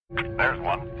There's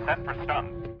one. Set for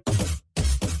stun.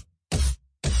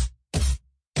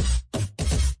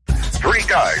 Three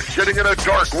guys sitting in a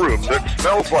dark room that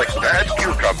smells like bad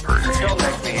cucumbers. Don't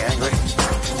make me angry.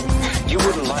 You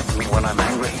wouldn't like me when I'm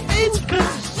angry.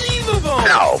 Inconceivable!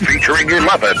 Now featuring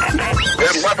 11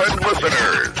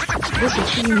 listeners. This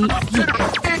is the Unique Geek.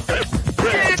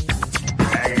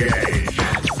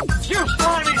 You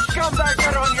slimy scumbag,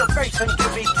 get on your face and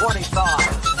give me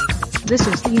 25. This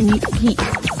is the Unique Geek.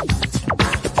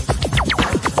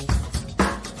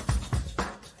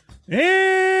 And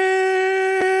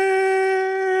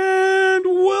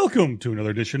welcome to another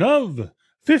edition of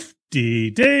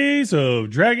 50 Days of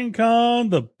Dragon Con,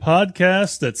 the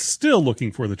podcast that's still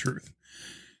looking for the truth.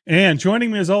 And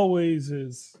joining me as always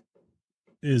is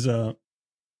no,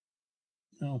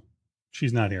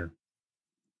 she's not here.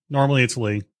 Normally it's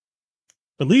Lee.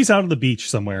 But Lee's out on the beach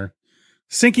somewhere,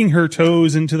 sinking her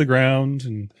toes into the ground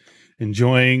and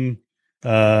enjoying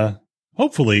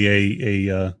hopefully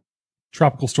a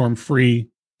tropical storm free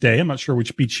day. I'm not sure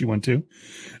which beach she went to.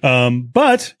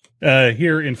 But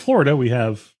here in Florida, we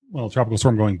have, tropical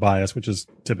storm going by us, which is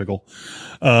typical.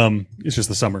 It's just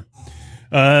the summer.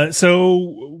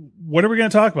 So what are we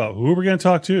going to talk about? Who are we going to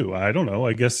talk to? I don't know.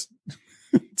 I guess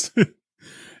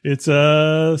it's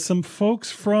some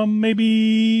folks from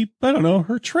maybe, I don't know,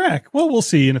 her track. Well, we'll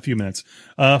see in a few minutes.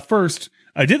 First,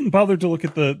 I didn't bother to look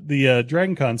at the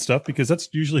Dragon Con stuff because that's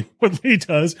usually what Lee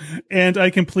does, and I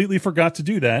completely forgot to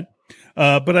do that.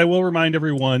 But I will remind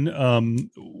everyone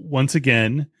once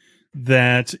again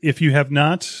that if you have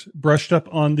not brushed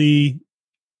up on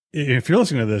if you're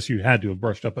listening to this, you had to have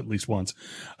brushed up at least once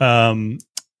on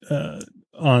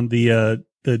the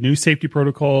new safety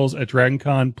protocols at Dragon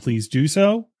Con. Please do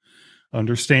so.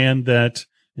 Understand that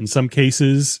in some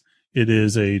cases it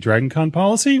is a Dragon Con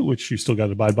policy, which you still got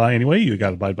to abide by anyway. You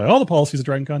got to abide by all the policies at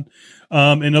Dragon Con.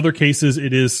 In other cases,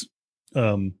 it is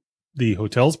the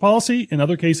hotel's policy. In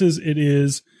other cases, it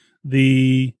is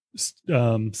the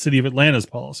City of Atlanta's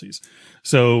policies.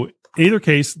 So in either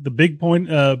case, the big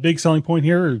selling point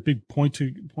here, or big point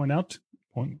to point out,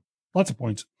 lots of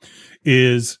points,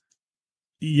 is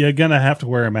you're going to have to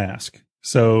wear a mask.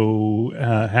 So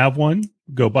have one,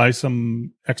 go buy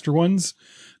some extra ones.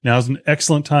 Now's an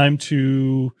excellent time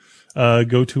to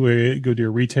go to a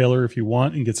retailer if you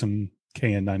want and get some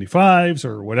KN95s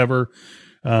or whatever.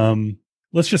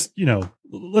 Let's just,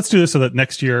 let's do this so that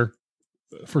next year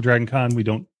for Dragon Con, we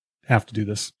don't have to do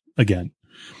this again.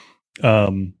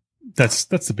 That's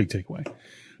the big takeaway.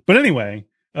 But anyway,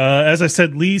 as I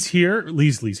said, Lee's here.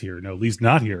 Lee's here. No, Lee's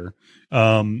not here.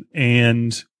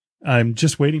 And I'm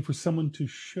just waiting for someone to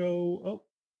show.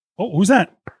 Oh, who's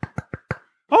that?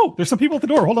 Oh, there's some people at the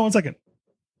door. Hold on one second.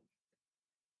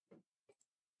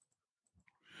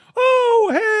 Oh,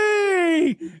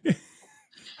 hey,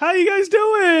 how you guys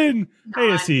doing?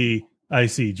 Hey, I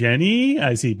see Jenny.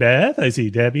 I see Beth. I see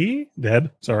Debbie.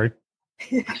 Sorry.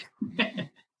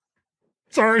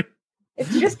 Sorry.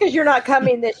 It's just because you're not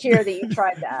coming this year that you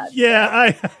tried that. Yeah,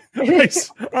 I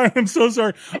am so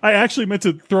sorry. I actually meant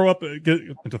to throw up.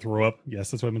 Yes,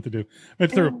 that's what I meant to do. I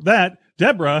meant to throw up that.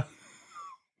 Deborah.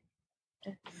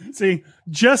 See,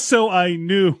 just so I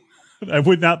knew I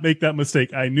would not make that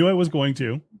mistake. I knew I was going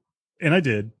to, and I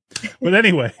did. But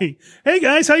anyway, hey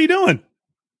guys, how you doing?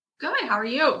 Good. How are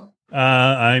you?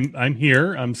 I'm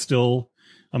here. I'm still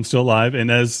alive. And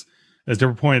as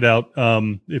Deborah pointed out,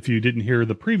 if you didn't hear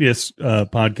the previous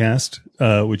podcast,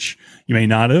 which you may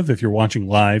not have if you're watching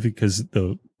live because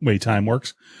the way time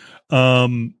works,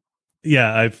 from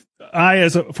a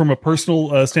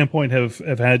personal standpoint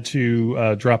have had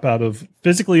to drop out of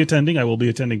physically attending. I will be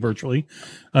attending virtually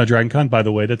Dragon Con. By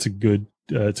the way, that's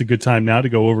it's a good time now to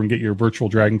go over and get your virtual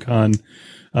Dragon Con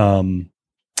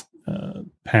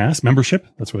pass membership.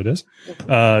 That's what it is.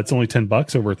 It's only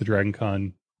 $10 over at the Dragon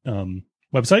Con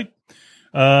website.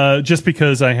 Just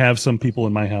because I have some people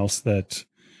in my house that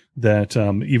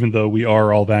even though we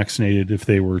are all vaccinated, if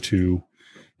they were to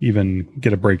even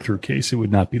get a breakthrough case, it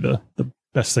would not be the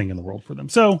best thing in the world for them.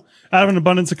 So out of an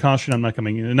abundance of caution, I'm not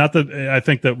coming in. And not that I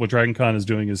think that what Dragon Con is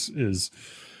doing is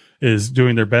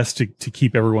doing their best to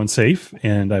keep everyone safe.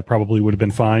 And I probably would have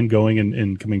been fine going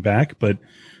and coming back, but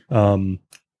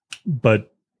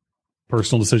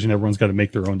personal decision. Everyone's got to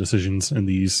make their own decisions in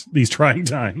these trying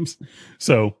times.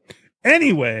 So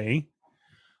anyway,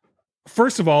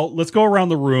 first of all, let's go around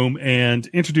the room and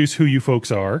introduce who you folks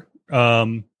are.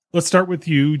 Let's start with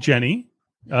you, Jenny.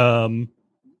 How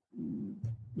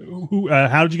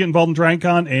did you get involved in Dragon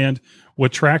Con, and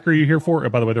what track are you here for?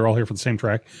 By the way, they're all here for the same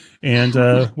track. And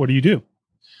what do you do?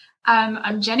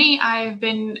 I'm Jenny. I've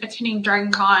been attending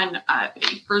Dragon Con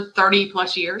for 30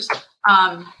 plus years.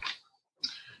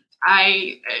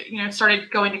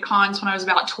 started going to cons when I was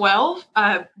about 12,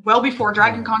 well before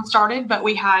Dragon Con started. But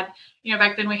we had,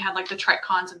 back then we had like the Trek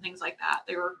cons and things like that.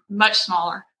 They were much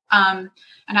smaller. And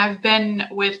I've been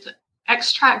with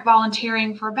X-Track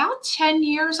volunteering for about 10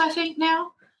 years, I think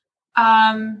now.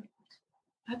 I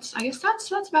guess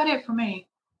that's about it for me.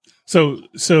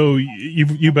 So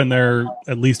you've been there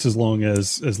at least as long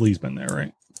as Lee's been there,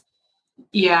 right?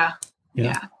 Yeah.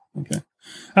 Okay.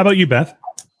 How about you, Beth?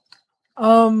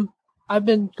 I've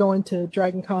been going to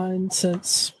Dragon Con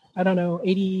since, I don't know,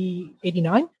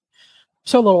 89.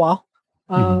 So a little while.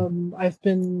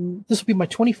 This will be my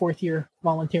 24th year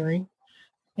volunteering.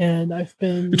 And I've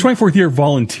been... Your 24th year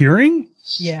volunteering?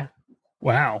 Yeah.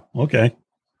 Wow. Okay.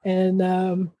 And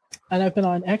I've been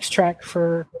on X-Track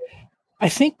for, I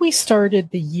think we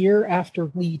started the year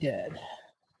after Lee did.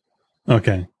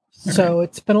 Okay. So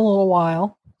it's been a little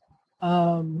while.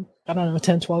 I don't know,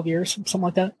 10, 12 years, something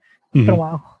like that. It's been a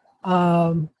while.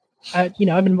 I've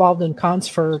been involved in cons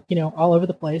for, all over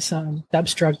the place.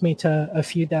 Deb's drugged me to a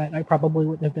few that I probably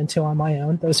wouldn't have been to on my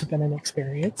own. Those have been an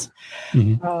experience.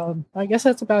 I guess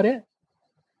that's about it.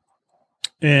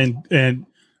 And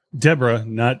Deborah,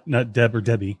 not Deb or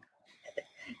Debbie.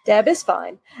 Deb is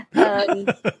fine.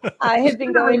 I have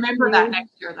been going. Remember that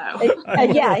next year, though.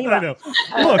 Yeah, I know.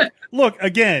 Look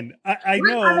again. I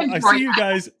know. I see you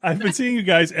guys. I've been seeing you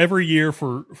guys every year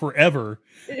for forever,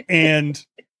 and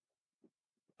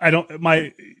I don't.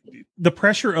 The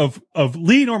pressure of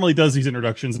Lee normally does these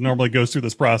introductions and normally goes through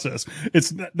this process.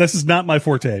 This is not my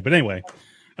forte. But anyway,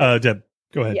 Deb,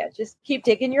 go ahead. Yeah, just keep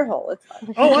digging your hole. It's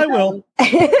fine. Oh, I will.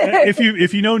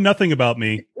 If you know nothing about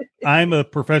me, I'm a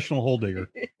professional hole digger.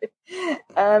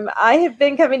 I have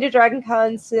been coming to Dragon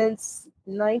Con since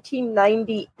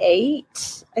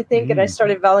 1998, I think, and I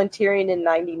started volunteering in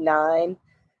 99.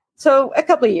 So a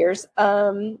couple of years.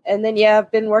 And then, I've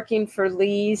been working for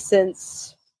Lee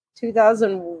since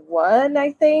 2001,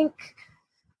 I think.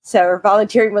 So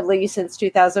volunteering with Lee since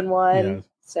 2001. Yeah.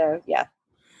 So, yeah.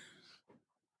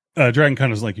 Dragon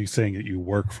Con is like you saying that you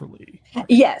work for Lee.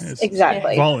 Yes, it's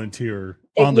exactly. Volunteer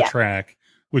on the track,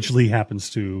 which Lee happens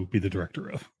to be the director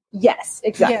of. Yes,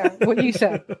 exactly. Yeah, what you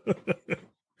said.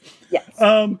 Yes.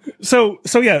 So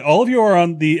yeah, all of you are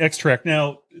on the X-Track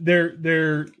now.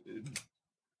 They're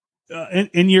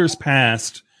in years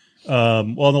past.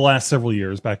 In the last several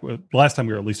years, the last time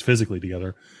we were at least physically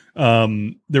together,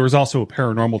 there was also a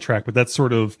paranormal track, but that's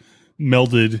sort of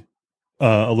melded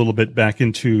a little bit back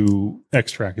into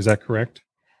X-Track. Is that correct?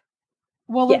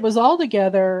 Well, It was all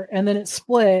together, and then it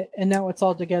split, and now it's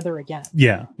all together again.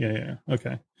 Yeah.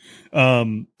 Okay.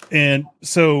 And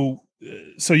so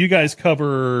you guys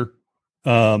cover.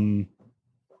 Why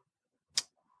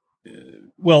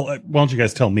don't you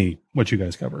guys tell me what you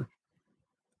guys cover?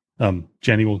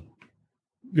 Jenny will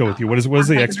go with you. What does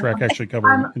the X-Track actually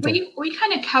cover? We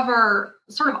kind of cover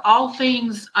sort of all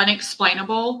things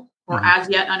unexplainable or as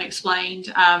yet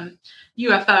unexplained.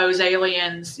 UFOs,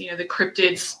 aliens, the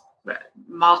cryptids,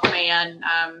 Mothman,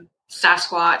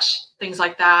 Sasquatch, things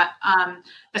like that.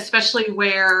 Especially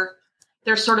where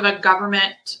there's sort of a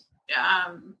government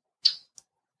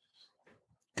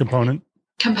component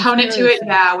to it.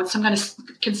 Yeah, with some kind of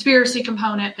conspiracy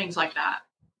component, things like that.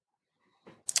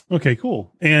 Okay,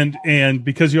 cool. And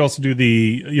because you also have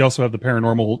the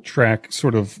paranormal track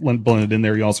sort of blended in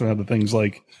there, you also have the things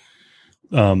like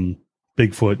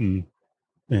Bigfoot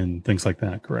and things like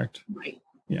that, correct? Right.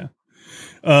 Yeah.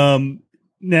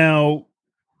 Now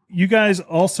you guys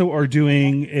also are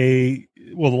doing the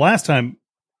last time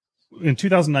in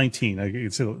 2019,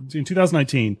 in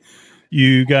 2019,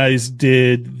 you guys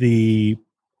did the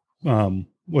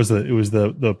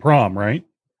the prom, right?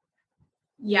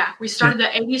 Yeah, we started the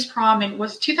 80s prom, and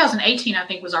was 2018, I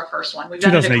think, was our first one. We've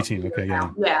done 2018, okay, yeah.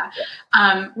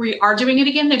 We are doing it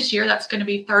again this year. That's going to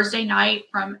be Thursday night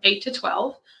from 8 to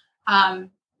 12, the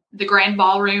Grand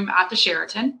Ballroom at the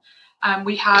Sheraton.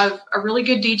 We have a really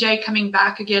good DJ coming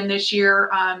back again this year.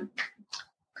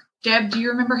 Deb, do you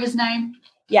remember his name?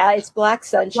 Yeah, it's Black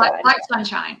Sunshine. Black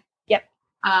Sunshine. Yep.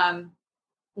 And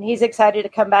he's excited to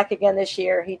come back again this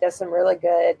year. He does some really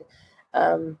good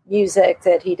music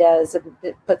that he does and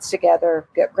puts together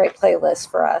great playlists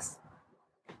for us.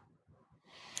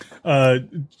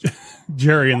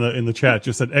 Jerry in the chat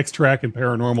just said X-Track and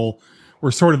Paranormal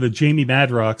were sort of the Jamie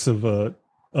Madrox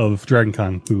of Dragon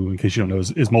Con, who, in case you don't know,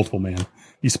 is multiple man.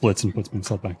 He splits and puts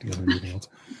himself back together and everything else.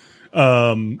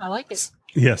 I like it.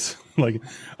 Yes, like it.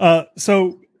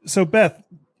 So Beth,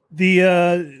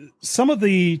 some of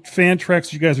the fan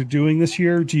tracks you guys are doing this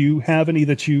year, do you have any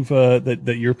that you've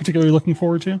that you're particularly looking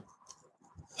forward to?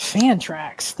 Fan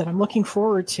tracks that I'm looking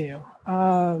forward to.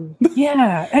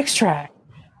 Yeah, X-Track.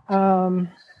 I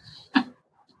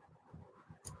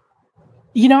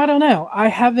don't know. I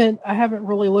haven't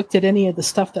really looked at any of the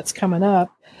stuff that's coming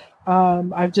up.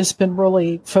 I've just been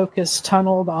really focused,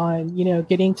 tunneled on,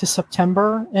 getting to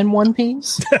September in one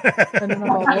piece. And then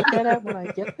I'll look at it when I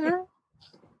get there.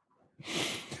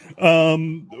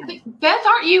 Beth,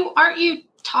 aren't you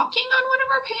talking on one of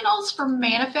our panels for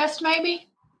Manifest maybe?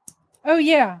 Oh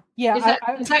yeah. Yeah.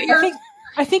 Is that your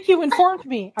I think you informed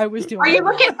me I was doing Are you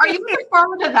looking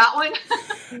forward to that one?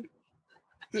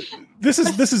 This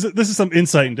is some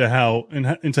insight into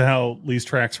how Lee's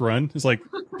tracks run. It's like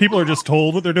people are just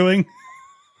told what they're doing.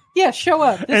 Yeah, show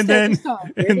up. Then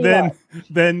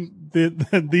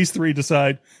these three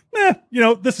decide,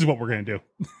 this is what we're going to do.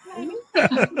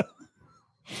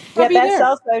 Yeah, Beth's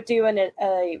also doing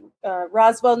a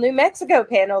Roswell, New Mexico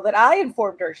panel that I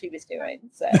informed her she was doing.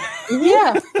 So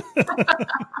yeah,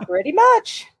 pretty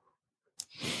much.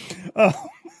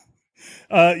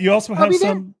 You also have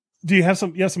some. Do you have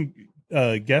some? You have some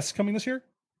guests coming this year?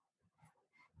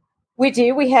 We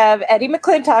do. We have Eddie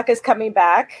McClintock is coming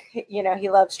back. He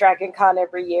loves Dragon Con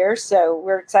every year, so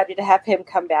we're excited to have him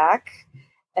come back.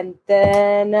 And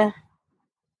then,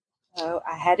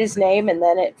 I had his name, and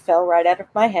then it fell right out of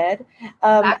my head.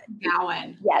 Zach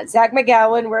McGowan. Yeah, Zach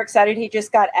McGowan. We're excited. He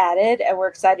just got added, and we're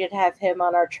excited to have him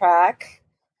on our track.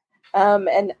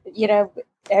 And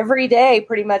every day,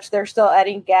 pretty much, they're still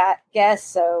adding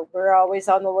guests, so we're always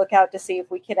on the lookout to see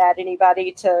if we can add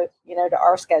anybody to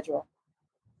our schedule.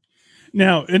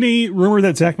 Now, any rumor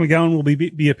that Zach McGowan will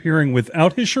be appearing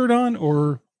without his shirt on,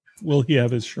 or will he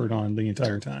have his shirt on the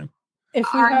entire time? If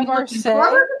we have our say,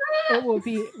 it will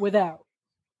be without.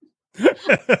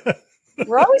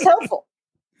 We're always hopeful.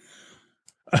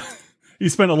 He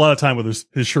spent a lot of time with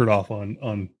his shirt off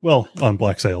on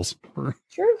Black Sails. True.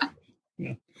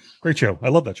 Yeah. Great show. I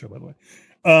love that show, by the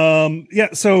way.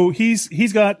 So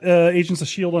he's got Agents of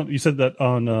S.H.I.E.L.D. on. You said that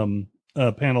on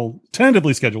panel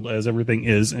tentatively scheduled, as everything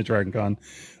is at Dragon Con,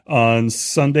 on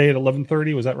Sunday at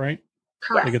 11:30. Was that right?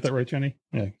 Correct. Did I get that right, Jenny?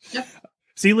 Yeah. Yep.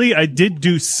 See, Lee, I did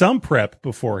do some prep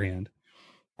beforehand.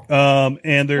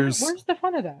 And there's where's the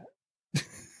fun of that?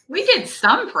 We did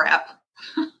some prep.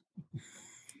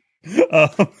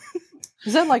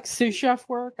 Is that like sous chef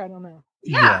work? I don't know.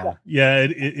 Yeah.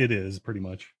 It is pretty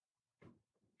much.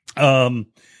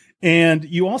 And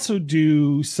you also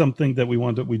do something that we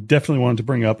definitely wanted to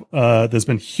bring up, that's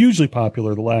been hugely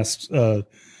popular the last,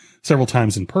 several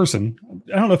times in person.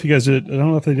 I don't know if you guys did. I don't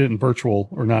know if they did it in virtual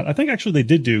or not. I think actually they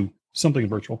did do something in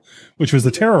virtual, which was the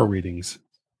tarot readings.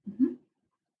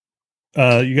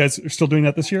 Mm-hmm. You guys are still doing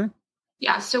that this year?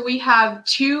 Yeah, so we have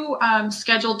two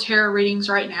scheduled tarot readings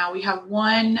right now. We have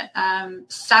one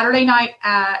Saturday night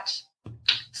at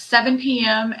 7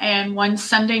 p.m. and one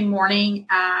Sunday morning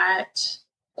at,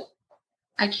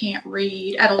 I can't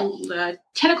read, at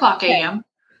 10 o'clock a.m.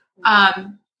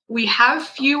 We have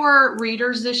fewer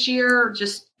readers this year,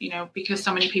 just, because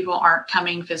so many people aren't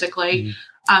coming physically.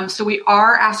 Mm-hmm. So we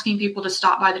are asking people to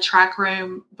stop by the track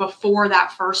room before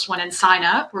that first one and sign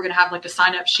up. We're going to have like a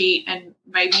sign up sheet and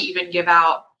maybe even give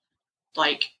out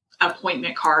like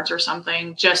appointment cards or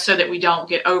something, just so that we don't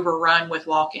get overrun with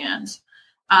walk-ins.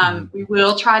 We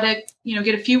will try to,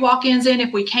 get a few walk-ins in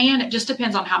if we can. It just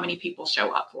depends on how many people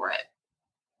show up for it.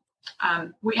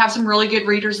 We have some really good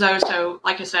readers though. So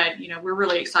like I said, we're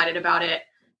really excited about it.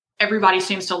 Everybody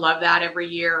seems to love that every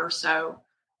year. So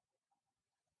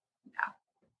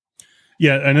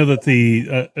yeah, I know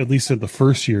that at least at the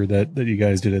first year that you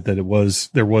guys did it, that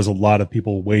there was a lot of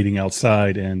people waiting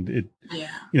outside, and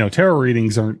tarot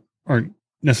readings aren't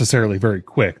necessarily very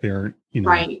quick. They aren't,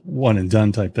 right. one and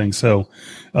done type thing. So,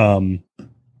 I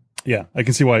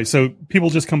can see why. So people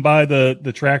just come by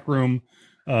the track room,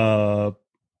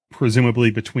 presumably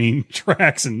between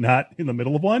tracks and not in the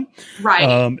middle of one. Right.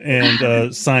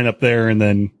 And sign up there. And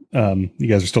then, you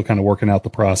guys are still kind of working out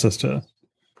the process to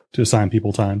assign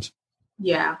people times.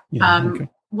 Yeah. Okay.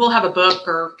 We'll have a book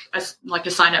or a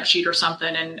sign up sheet or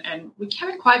something. And we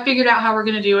haven't quite figured out how we're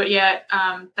going to do it yet.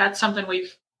 That's something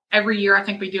every year, I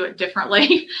think we do it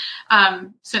differently.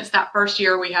 Since that first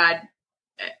year we had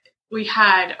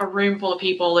a room full of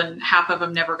people and half of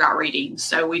them never got readings.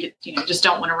 So we, just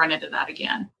don't want to run into that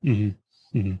again.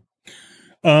 Mm-hmm.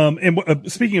 Mm-hmm.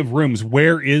 And speaking of rooms,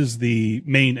 where is the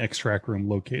main extract room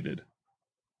located?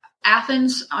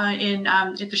 Athens at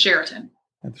the Sheraton.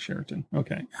 At the Sheraton.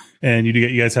 Okay. And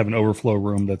you guys have an overflow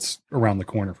room that's around the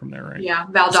corner from there, right? Yeah.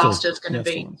 Valdosta is going to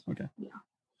be. Okay.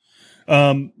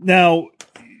 Yeah. Now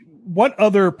what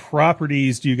other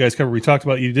properties do you guys cover? We talked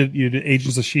about, you did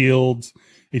Agents of S.H.I.E.L.D.,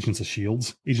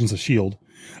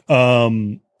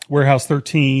 Warehouse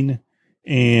 13,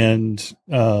 and,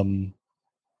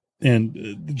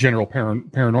 the general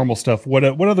paranormal stuff. What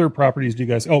other properties do you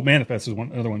guys? Oh, Manifest is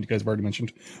another one you guys have already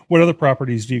mentioned. What other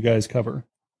properties do you guys cover?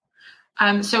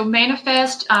 So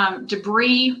Manifest,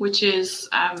 Debris, which is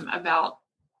about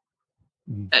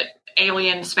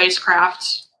alien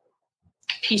spacecraft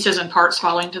pieces and parts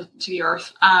falling to the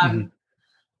Earth.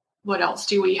 What else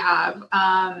do we have?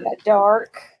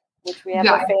 Dark, which we have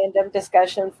a fandom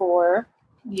discussion for.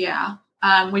 Yeah.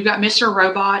 We've got Mr.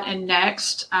 Robot and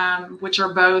Next, which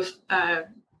are both,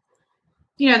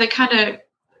 they kind of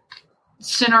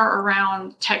center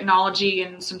around technology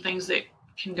and some things that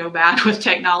can go bad with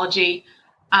technology.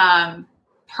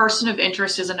 Person of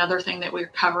Interest is another thing that we're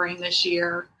covering this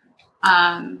year.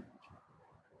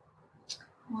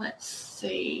 Let's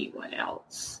see what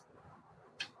else.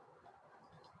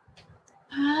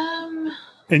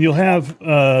 And you'll have,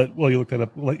 you looked that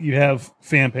up. You have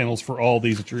fan panels for all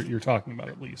these that you're talking about,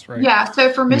 at least, right? Yeah.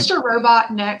 So for Mr.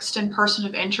 Robot, Next, and Person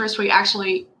of Interest, we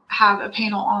actually have a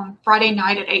panel on Friday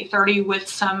night at 8:30 with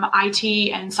some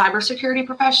IT and cybersecurity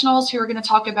professionals who are going to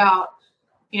talk about,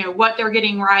 what they're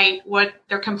getting right, what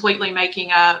they're completely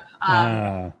making up,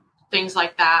 things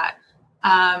like that.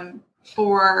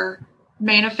 For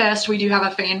Manifest, we do have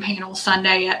a fan panel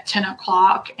Sunday at 10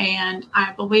 o'clock. And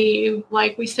I believe,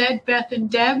 like we said, Beth and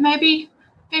Deb maybe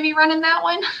running that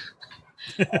one.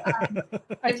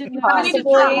 I didn't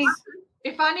Possibly.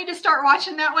 If I need to start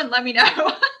watching that one, let me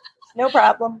know. No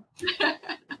problem.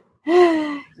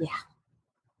 Yeah.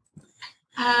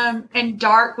 And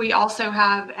Dark, we also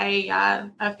have a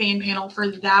fan panel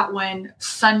for that one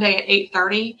Sunday at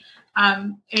 8:30.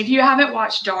 If you haven't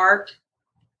watched Dark,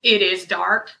 it is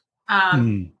dark.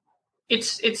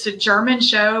 It's a German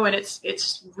show, and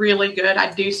it's really good.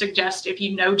 I do suggest, if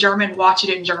you know German, watch it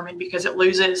in German, because it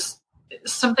loses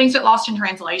some things that lost in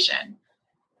translation.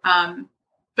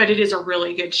 But it is a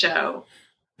really good show.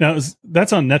 Now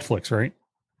that's on Netflix, right?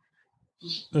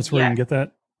 That's where you can get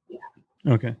that.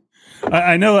 Yeah. Okay.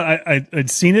 I know I'd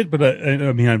seen it, but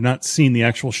I mean, I've not seen the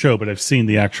actual show, but I've seen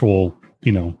the actual,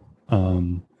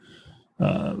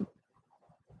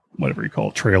 whatever you call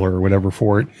it, trailer or whatever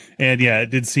for it. And yeah, it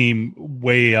did seem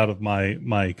way out of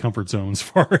my comfort zone as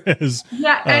far as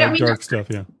dark stuff.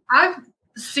 Yeah. I've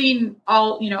seen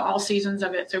all seasons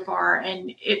of it so far.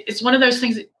 And it's one of those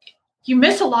things that you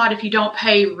miss a lot if you don't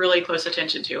pay really close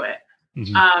attention to it.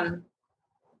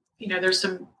 There's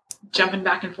some jumping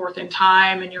back and forth in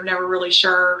time, and you're never really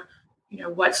sure,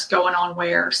 what's going on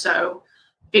where. So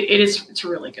it's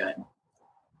really good.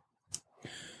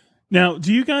 Now,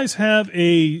 do you guys have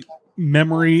a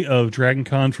memory of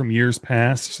DragonCon from years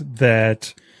past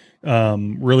that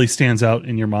really stands out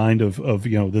in your mind of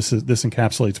this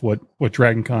encapsulates what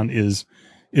DragonCon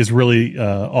is really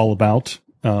all about?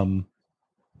 The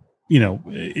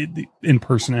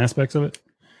in-person aspects of it.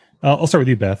 I'll start with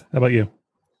you, Beth. How about you?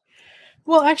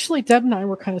 Well, actually, Deb and I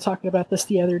were kind of talking about this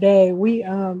the other day. We,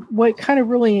 what kind of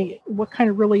really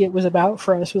it was about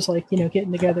for us was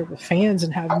getting together with fans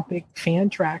and having big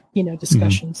fan track,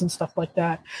 discussions and stuff like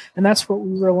that. And that's what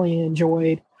we really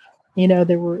enjoyed.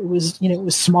 It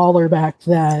was smaller back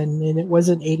then, and it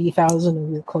wasn't 80,000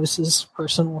 of your closest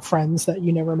personal friends that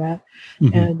you never met.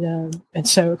 And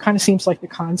so it kind of seems like the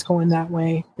con's going that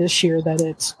way this year, that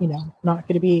it's, not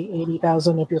going to be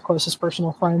 80,000 of your closest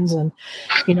personal friends. And,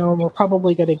 we're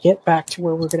probably going to get back to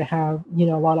where we're going to have,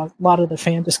 a lot of the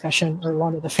fan discussion, or a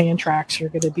lot of the fan tracks are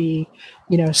going to be,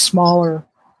 smaller,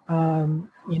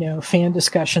 fan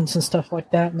discussions and stuff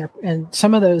like that. And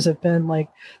some of those have been like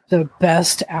the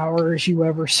best hours you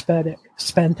ever spent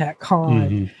at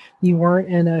con. You weren't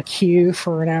in a queue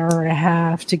for an hour and a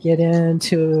half to get in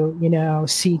to,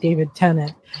 see David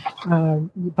Tennant.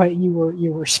 But you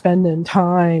were spending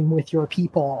time with your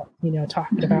people,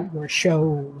 talking about your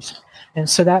shows. And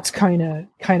so that's kind of,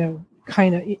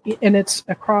 and it's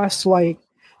across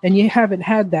and you haven't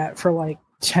had that for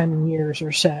 10 years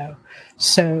or so.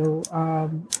 So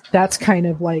that's kind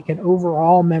of like an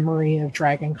overall memory of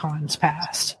DragonCon's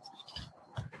past.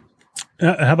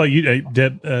 How about you,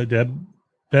 Deb?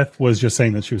 Beth was just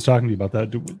saying that she was talking to you about that.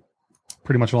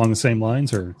 Pretty much along the same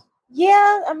lines, or?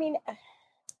 Yeah, I mean,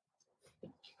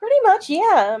 pretty much,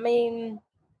 yeah. I mean,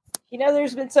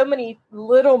 there's been so many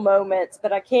little moments,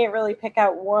 but I can't really pick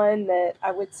out one that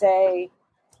I would say.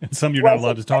 And some you're not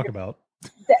allowed to talk about.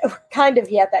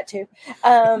 That too.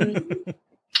 I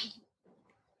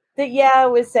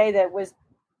would say that was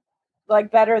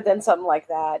better than something like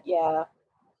that. Yeah.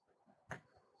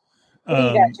 What do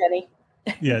you got, Jenny?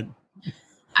 Yeah.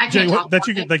 I can't Jenny, talk that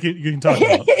you can talk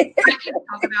about. I can't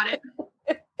talk about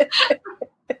it.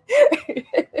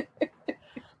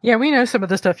 Yeah, we know some of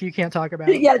the stuff you can't talk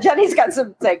about. Yeah, Jenny's got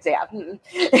some things. Yeah.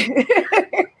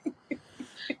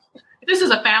 this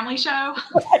is a family show.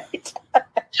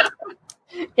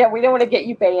 Yeah, we don't want to get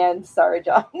you banned. Sorry,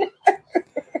 John.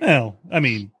 Well, I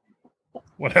mean,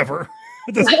 whatever.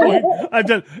 At this point, I've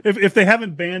done. If they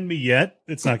haven't banned me yet,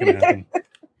 it's not going to happen.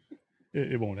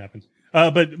 It won't happen.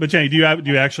 But Jenny, do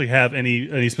you actually have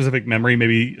any specific memory?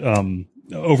 Maybe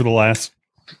over the last,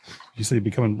 you say,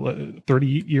 becoming 30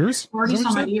 years, 40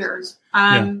 some odd years.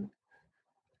 Yeah.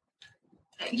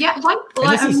 Yeah, like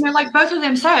both of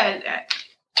them said,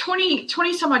 20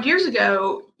 some odd years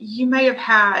ago, you may have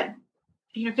had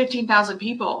 15,000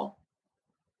 people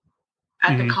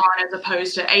at the con as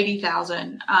opposed to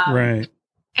 80,000. Right.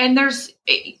 And there's,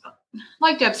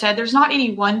 like Deb said, there's not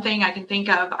any one thing I can think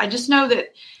of. I just know that,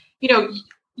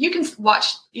 you can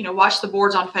watch the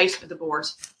boards on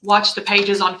Facebook, watch the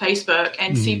pages on Facebook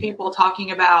and see people talking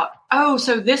about, oh,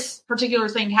 so this particular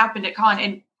thing happened at con,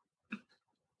 and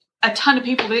a ton of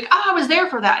people be like, oh, I was there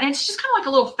for that. And it's just kind of like a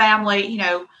little family,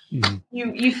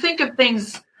 you think of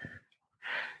things,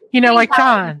 like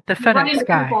John, the FedEx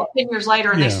guy. 10 years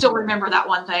later, and they still remember that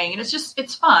one thing. And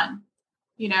it's fun.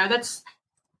 That's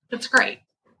great.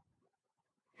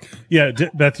 Yeah,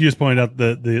 Beth, you just pointed out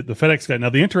the FedEx guy. Now,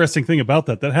 the interesting thing about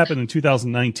that happened in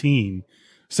 2019.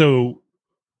 So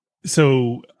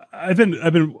I've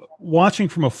been watching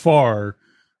from afar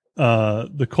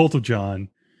the Cult of John,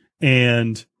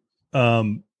 and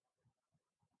it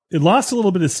lost a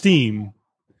little bit of steam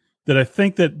that I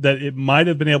think that it might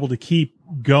have been able to keep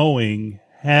going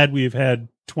had we have had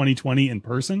 2020 in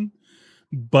person.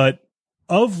 But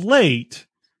of late,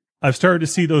 I've started to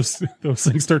see those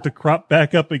things start to crop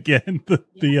back up again.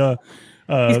 He's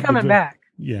coming back.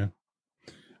 Yeah.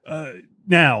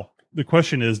 Now the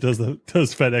question is, does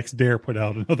FedEx dare put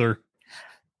out another?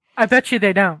 I bet you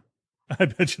they don't. I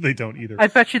bet you they don't either. I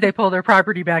bet you they pull their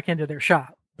property back into their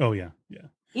shop. Oh yeah.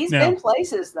 He's been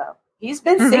places though. He's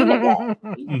been seen again.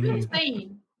 He's been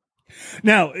seen.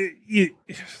 Now, I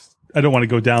don't want to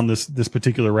go down this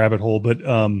particular rabbit hole, but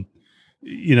there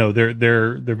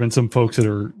have been some folks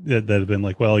that have been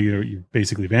like, well, you're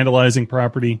basically vandalizing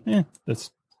property.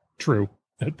 That's true.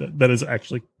 That is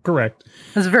actually correct.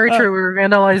 That's very true. We were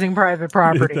vandalizing private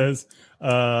property. It does.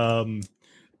 But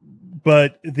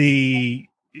the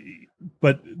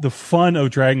fun of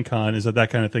Dragon Con is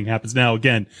that kind of thing happens. Now,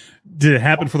 again, did it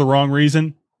happen for the wrong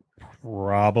reason?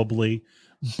 Probably.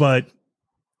 But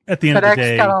at the end of the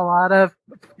day,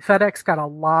 FedEx got a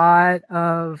lot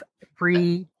of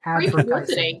free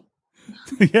advertising.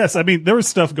 Yes, I mean there was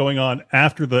stuff going on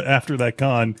after that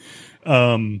con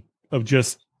of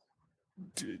just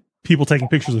people taking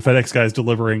pictures of FedEx guys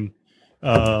delivering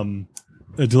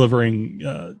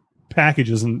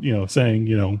packages and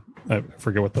saying I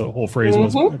forget what the whole phrase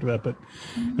was after that, but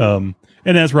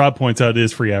and as Rob points out, it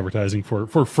is free advertising for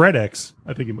FedEx.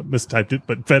 I think he mistyped it,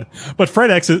 but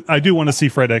FedEx. I do want to see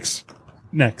FedEx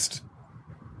next.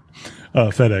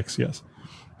 FedEx, yes.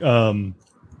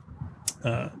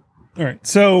 All right.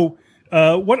 So,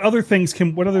 what other things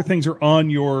are on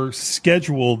your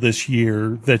schedule this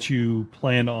year that you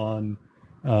plan on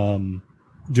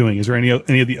doing? Is there any of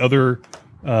the other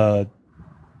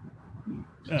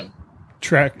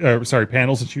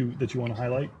panels that you want to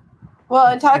highlight? Well,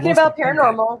 and talking about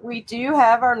paranormal, we do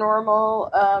have our normal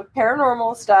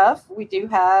paranormal stuff. We do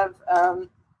have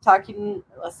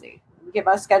let's see, get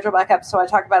my schedule back up so I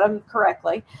talk about them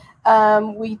correctly.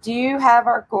 We do have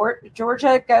our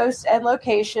Georgia Ghost and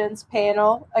Locations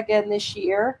panel again this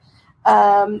year.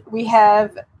 We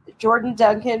have Jordan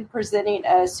Duncan presenting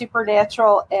a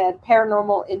supernatural and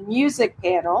paranormal in music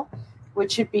panel,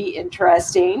 which should be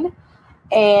interesting.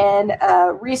 And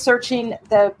researching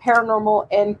the paranormal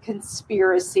and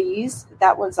conspiracies.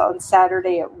 That one's on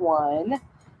Saturday at 1.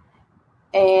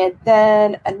 And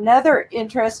then another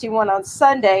interesting one on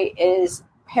Sunday is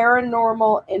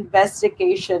paranormal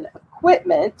investigation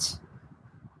equipment.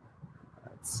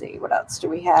 Let's see, what else do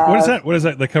we have? What is that? What is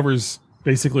that? That covers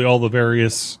basically all the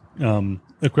various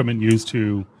equipment used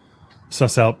to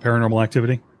suss out paranormal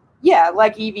activity? Yeah,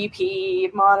 like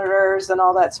EVP monitors and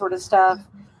all that sort of stuff.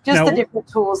 Just now, the different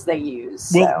tools they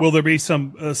use. Will there be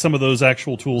some of those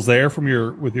actual tools there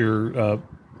with your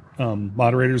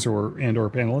moderators or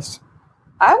panelists?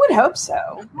 I would hope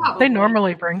so. They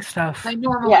normally bring stuff. Bring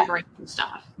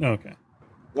stuff. Okay.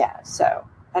 Yeah, so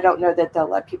I don't know that they'll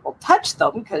let people touch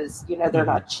them because they're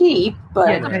not cheap,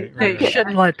 but they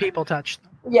shouldn't let people touch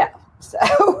them. Yeah,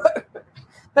 so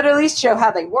but at least show how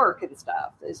they work and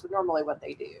stuff is normally what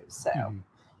they do. So.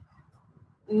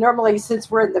 Normally,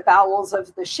 since we're in the bowels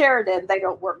of the Sheridan, they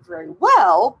don't work very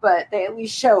well, but they at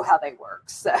least show how they work.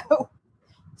 So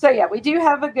yeah, we do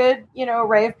have a good,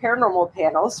 array of paranormal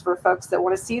panels for folks that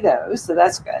want to see those. So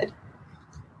that's good.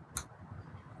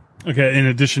 Okay, in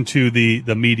addition to the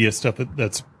media stuff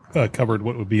that's covered,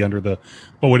 what would be under what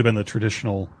would have been the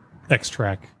traditional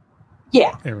X-Track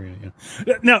Yeah. area.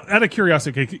 Yeah. Now, out of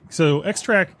curiosity, okay, so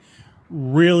X-Track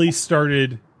really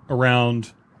started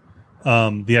around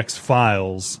the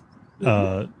X-Files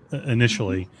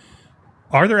initially.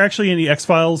 Are there actually any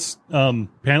X-Files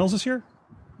panels this year?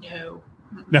 No.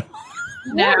 No.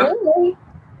 Not No. really.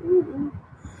 Mm-mm.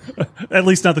 At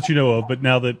least not that you know of, but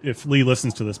now that if Lee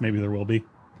listens to this, maybe there will be.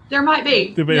 There might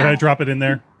be. If I drop it in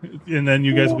there, and then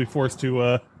you guys will be forced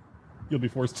to, you'll be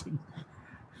forced to do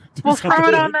We'll something. throw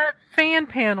it on that fan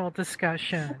panel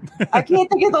discussion. I can't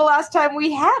think of the last time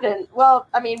we hadn't. Well,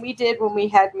 I mean, we did when we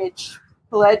had Mitch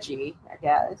Pileggi, I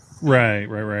guess. Right.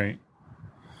 When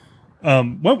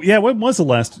was the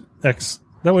last X?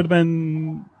 That would have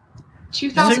been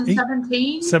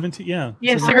 2017. 17. Yeah.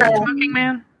 Yeah, So- cigarette smoking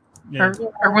man, yeah.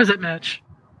 or was it Mitch?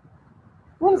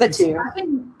 One of the two.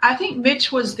 I think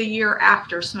Mitch was the year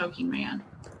after Smoking Man.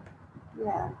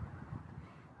 Yeah.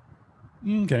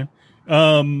 Okay.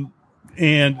 And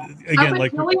again,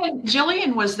 like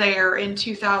Jillian was there in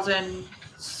 2017,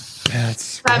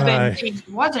 that's right.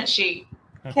 wasn't she?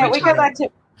 Can't we go back to?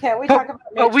 Can't we talk about?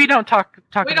 But Mitch? we don't talk.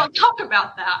 We don't talk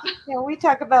about that. Can we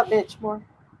talk about Mitch more?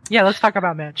 Yeah, let's talk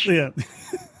about Mitch. Yeah.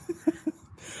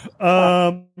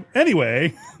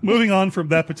 Anyway, moving on from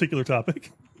that particular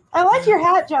topic. I like your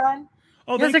hat, John.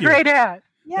 Oh, It's thank a you. great hat.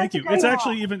 Yeah, Thank you. a great It's hat.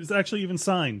 actually even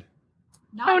signed.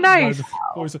 Oh, nice.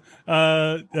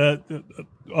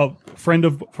 A friend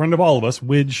of all of us,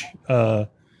 Widge,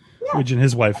 Widge and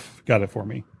his wife got it for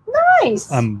me. Nice.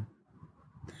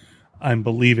 I'm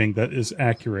believing that is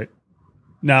accurate.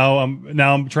 Now I'm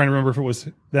trying to remember if it was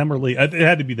them or Lee. It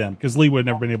had to be them because Lee would have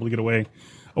never been able to get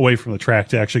away from the track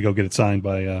to actually go get it signed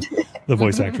by the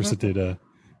voice actress that did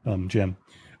Jem.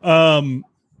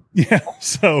 Yeah.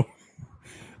 So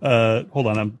hold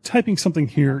on, I'm typing something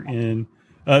here in.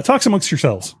 Talks amongst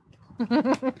yourselves.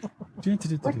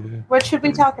 What should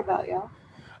we talk about, y'all?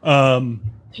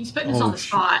 He's putting us on the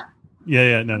spot.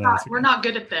 Yeah. No. We're not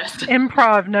good at this.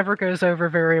 Improv never goes over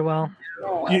very well.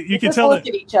 You can Just tell look that.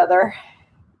 at each other.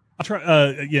 I'll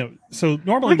try. So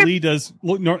normally Lee does.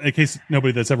 In case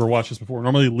nobody that's ever watched this before,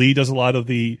 normally Lee does a lot of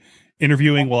the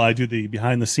interviewing while I do the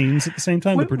behind the scenes at the same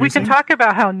time. We The producing. can talk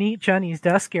about how neat Jenny's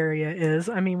desk area is.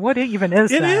 I mean, what even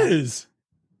is It that? is.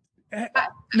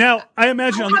 Now I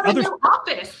imagine on the other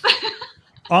office.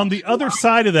 on the other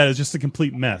side of that is just a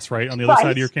complete mess, right? On the other Right.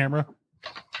 side of your camera.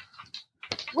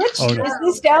 Which Oh, no. is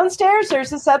this downstairs or is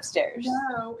this upstairs?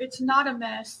 No, it's not a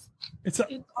mess. It's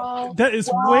all. that is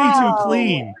way Wow. too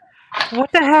clean.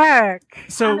 What the heck?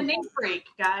 So I'm a neat freak,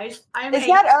 guys. Is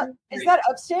that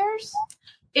upstairs?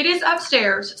 It is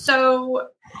upstairs. So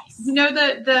you know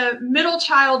the middle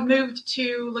child moved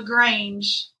to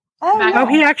LaGrange. Oh, Back- Oh,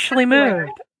 he actually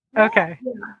moved. Okay.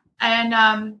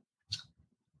 And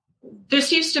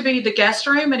this used to be the guest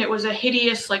room, and it was a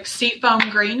hideous like seafoam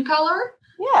green color.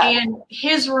 yeah. And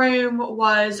his room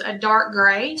was a dark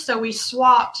gray. So we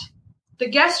swapped the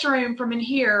guest room from in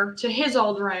here to his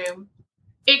old room.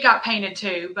 It got painted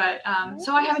too, but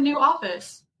so I have a new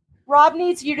office. Rob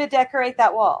needs you to decorate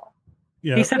that wall.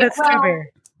 yeah, He said it's too Well,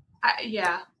 big.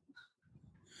 Yeah.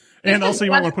 and also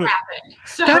you might want to put it.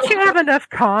 So Don't you have enough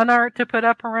con art to put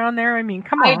up around there? I mean,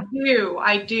 come I on.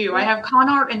 do. I have con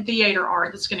art and theater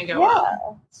art that's going to go up.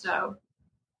 Yeah. So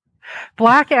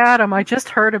Black Adam, I just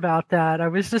heard about that. I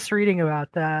was just reading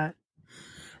about that.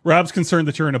 Rob's concerned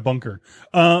that you're in a bunker.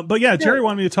 But yeah, Jerry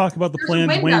wanted me to talk about the there's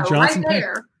planned a Dwayne window Johnson. right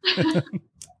there.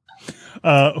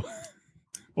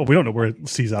 Well, we don't know where it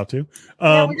sees out to.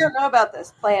 Yeah, we don't know about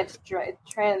this planned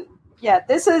trend. Yeah,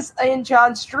 this is in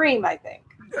John's dream, I think.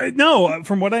 No,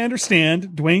 from what I understand,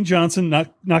 Dwayne Johnson,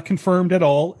 not confirmed at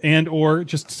all, and or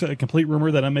just a complete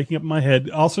rumor that I'm making up in my head,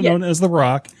 also known as The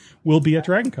Rock, will be at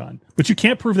DragonCon. But you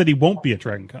can't prove that he won't be at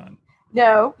DragonCon.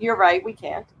 No, you're right. We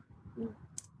can't.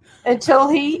 Until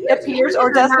he appears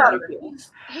or does not appear.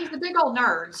 He's a big old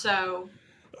nerd, so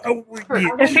Oh, yeah.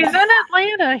 If he's in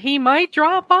Atlanta, he might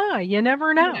drop by. You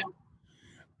never know.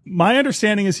 My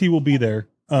understanding is he will be there,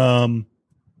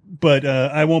 but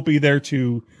I won't be there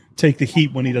to take the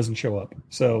heat when he doesn't show up.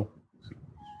 So,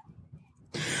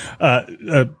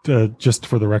 just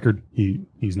for the record,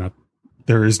 he's not.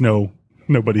 There is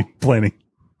nobody planning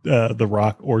The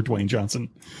Rock or Dwayne Johnson,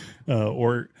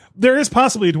 or there is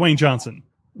possibly a Dwayne Johnson.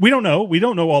 We don't know. We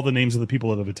don't know all the names of the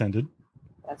people that have attended.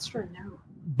 That's true.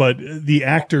 But the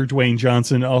actor Dwayne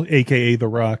Johnson, aka The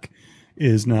Rock,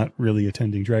 is not really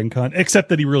attending DragonCon, except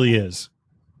that he really is.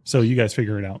 So you guys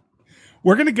figure it out.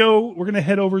 We're gonna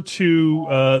head over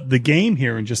to the game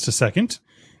here in just a second,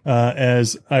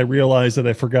 as I realized that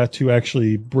I forgot to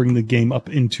actually bring the game up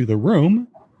into the room.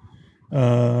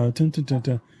 And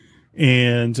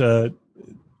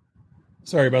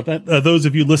sorry about that. Those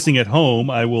of you listening at home,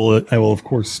 I will of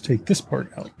course take this part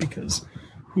out, because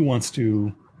who wants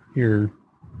to hear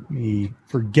me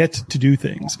forget to do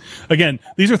things? Again,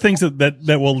 these are things that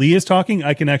while Lee is talking,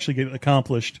 I can actually get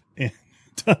accomplished and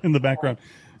done in the background.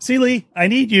 See, Lee, I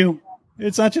need you.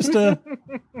 It's not just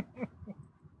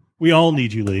we all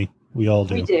need you, Lee. We all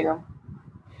do. We do.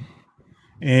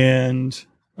 And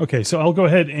okay, so I'll go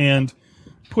ahead and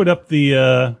put up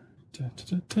the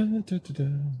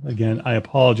again, I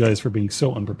apologize for being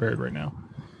so unprepared right now.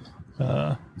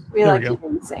 We like you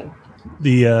when you sing.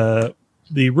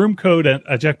 The room code at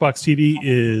Jackbox TV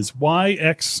is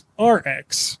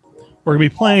YXRX. We're going to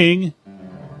be playing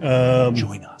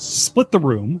Join us. Split the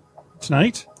Room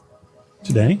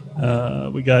today.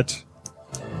 We got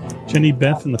Jenny,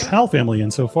 Beth, and the Powell family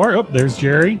in so far. Oh, there's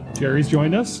Jerry. Jerry's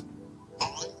joined us.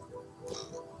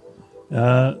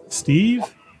 Steve,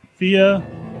 Thea,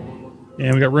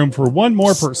 and we got room for one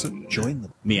more person. Join the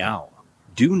Meow.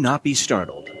 Do not be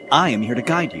startled. I am here to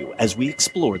guide you as we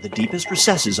explore the deepest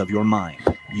recesses of your mind.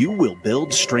 You will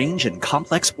build strange and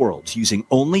complex worlds using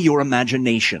only your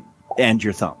imagination and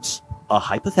your thumbs. A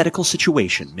hypothetical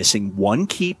situation missing one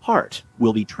key part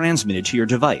will be transmitted to your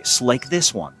device, like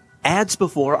this one. Ads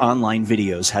before online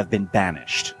videos have been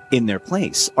banished. In their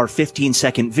place are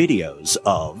 15-second videos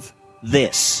of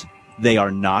this. They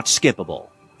are not skippable.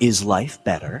 Is life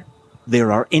better?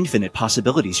 There are infinite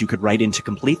possibilities you could write in to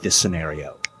complete this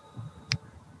scenario.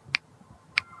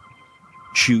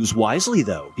 Choose wisely,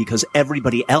 though, because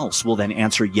everybody else will then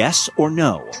answer yes or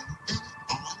no.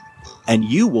 And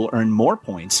you will earn more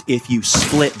points if you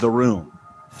split the room.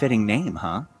 Fitting name,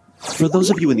 huh? For those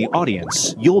of you in the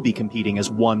audience, you'll be competing as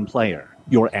one player.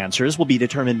 Your answers will be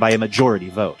determined by a majority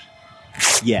vote.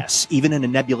 Yes, even in a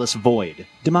nebulous void,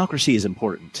 democracy is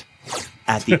important.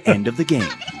 At the end of the game,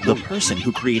 the person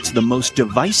who creates the most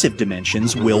divisive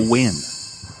dimensions will win.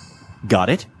 Got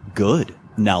it? Good.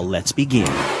 Now let's begin.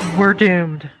 We're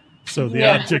doomed. So the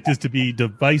object is to be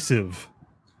divisive.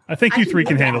 I think you three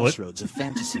can handle it. Crossroads of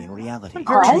fantasy and reality.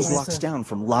 Truth walks down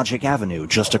from Logic Avenue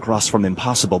just across from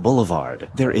Impossible Boulevard.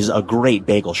 There is a great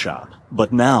bagel shop.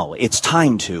 But now it's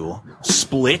time to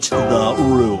split the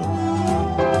room.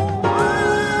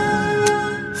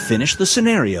 Finish the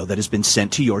scenario that has been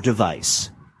sent to your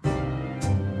device.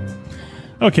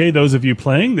 Okay, those of you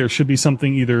playing, there should be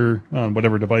something either on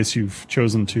whatever device you've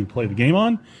chosen to play the game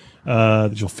on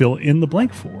that you'll fill in the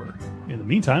blank for. In the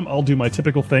meantime, I'll do my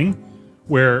typical thing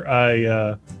where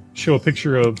I show a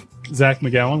picture of Zach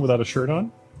McGowan without a shirt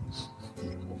on.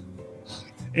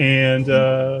 And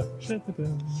no,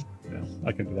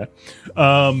 I can do that.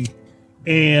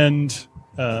 And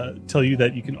tell you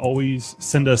that you can always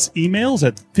send us emails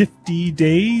at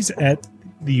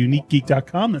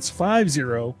 50days@theuniquegeek.com. That's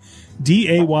 50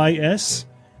 DAYS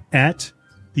at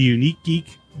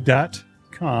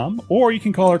theuniquegeek.com. Or you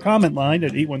can call our comment line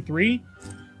at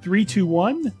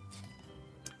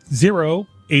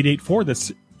 813-321-0884.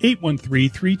 That's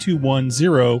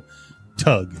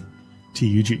 813-321-0TUG.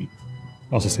 TUG.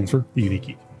 Also stands for The Unique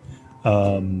Geek.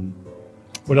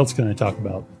 What else can I talk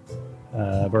about?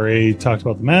 I've already talked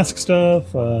about the mask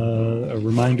stuff. A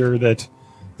reminder that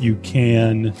you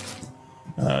can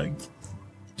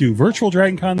do virtual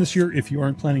Dragon Con this year if you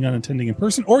aren't planning on attending in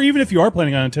person, or even if you are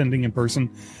planning on attending in person.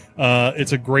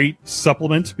 It's a great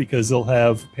supplement because they'll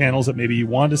have panels that maybe you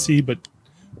wanted to see, but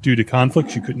due to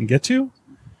conflicts you couldn't get to.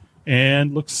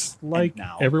 And looks like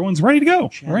everyone's ready to go.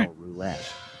 All right.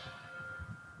 Roulette.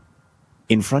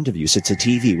 In front of you sits a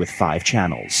TV with 5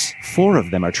 channels. 4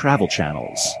 of them are travel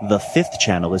channels. The 5th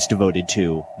channel is devoted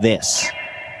to this.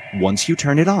 Once you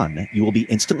turn it on, you will be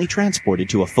instantly transported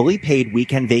to a fully paid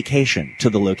weekend vacation to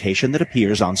the location that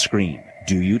appears on screen.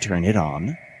 Do you turn it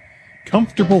on?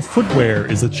 Comfortable Footwear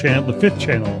is the 5th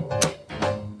channel.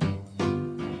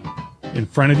 In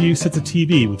front of you sits a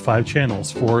TV with 5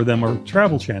 channels. 4 of them are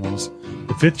travel channels.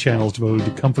 The 5th channel is devoted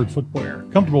to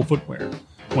Comfortable Footwear.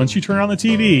 Once you turn on the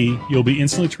TV, you'll be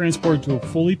instantly transported to a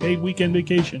fully paid weekend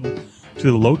vacation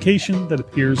to the location that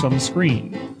appears on the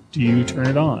screen. Do you turn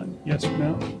it on? Yes or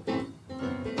no?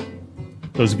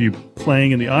 Those of you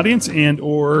playing in the audience and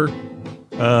or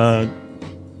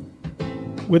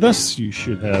with us, you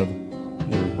should have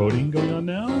your voting going on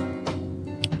now.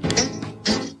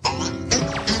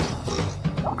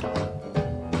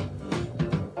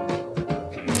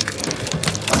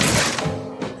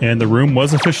 And the room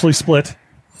was officially split.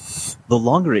 The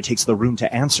longer it takes the room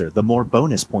to answer, the more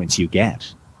bonus points you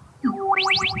get.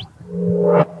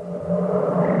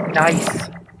 Nice.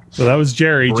 So that was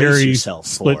Jerry. Brace Jerry yourself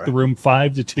split for the room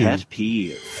 5-2. Pet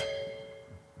peeve.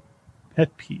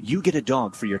 Pet peeve. You get a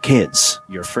dog for your kids.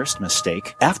 Your first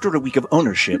mistake. After a week of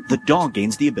ownership, the dog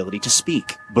gains the ability to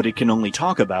speak, but it can only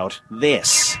talk about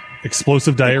this.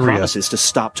 Explosive It diarrhea. promises to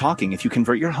stop talking if you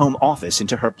convert your home office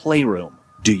into her playroom.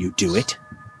 Do you do it?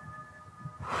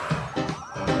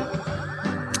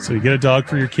 So you get a dog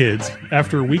for your kids.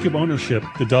 After a week of ownership,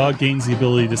 the dog gains the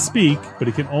ability to speak, but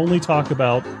it can only talk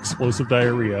about explosive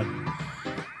diarrhea.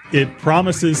 It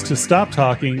promises to stop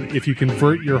talking if you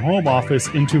convert your home office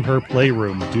into her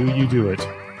playroom. Do you do it?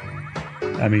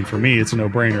 I mean, for me, it's a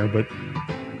no-brainer, but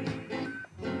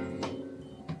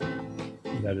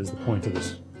that is the point of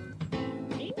this.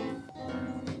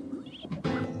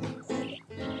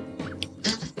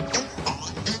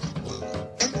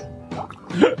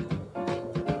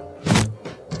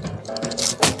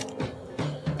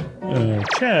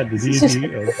 Chad, the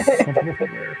deity of comfortable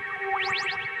footwear.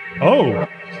 Oh,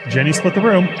 Jenny split the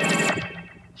room.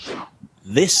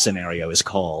 This scenario is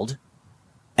called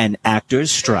an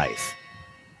actor's strife.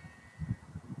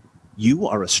 You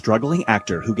are a struggling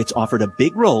actor who gets offered a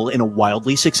big role in a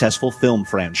wildly successful film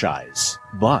franchise.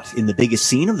 But in the biggest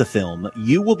scene of the film,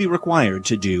 you will be required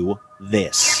to do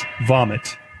this.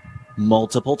 Vomit.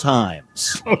 Multiple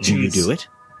times. Oh, do you jeez. do it?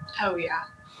 Oh, yeah.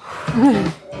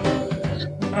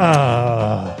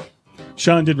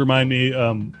 Sean did remind me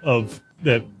of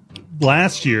that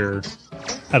last year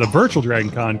at a virtual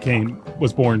Dragon Con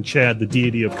was born Chad, the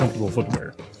deity of comfortable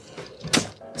footwear.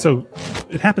 So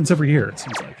it happens every year, it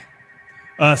seems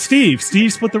like. Steve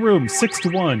split the room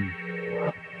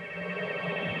 6-1.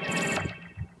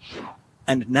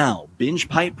 And now, Binge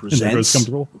Pipe And there goes presents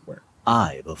comfortable footwear.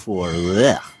 I before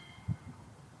Blech.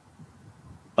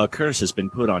 A curse has been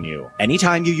put on you.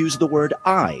 Anytime you use the word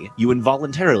I, you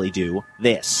involuntarily do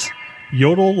this.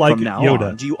 Yodel like From now Yoda.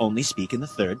 on, do you only speak in the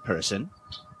third person?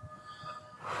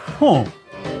 Huh.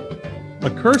 A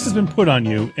curse has been put on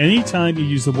you. Anytime you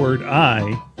use the word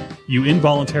I, you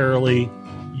involuntarily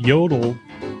yodel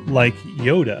like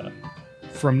Yoda.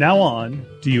 From now on,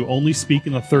 do you only speak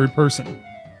in the third person?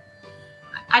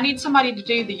 I need somebody to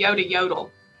do the Yoda yodel.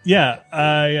 Yeah,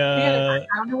 I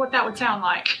don't know what that would sound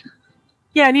like.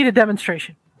 Yeah, I need a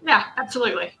demonstration. Yeah,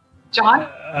 absolutely. John?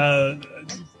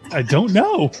 I don't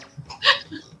know.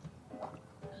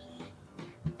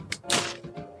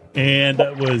 And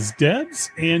that was Debs,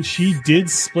 and she did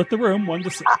split the room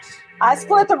 1-6. I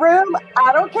split the room.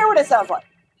 I don't care what it sounds like.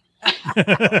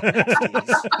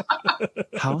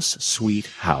 House Sweet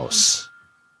House.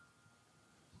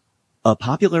 A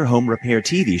popular home repair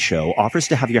TV show offers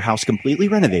to have your house completely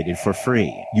renovated for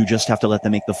free. You just have to let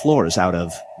them make the floors out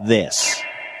of this.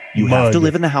 You have Mud. to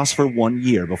live in the house for 1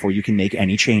 year before you can make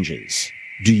any changes.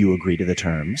 Do you agree to the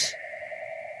terms?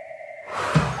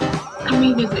 I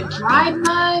mean, is it dry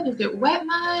mud? Is it wet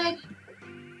mud?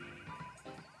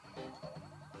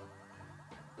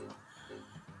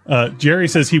 Jerry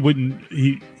says he wouldn't.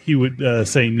 He would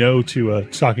say no to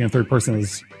talking in third person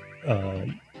as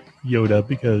Yoda,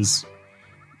 because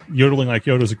yodeling like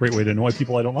Yoda is a great way to annoy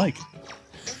people I don't like.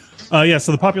 Yeah.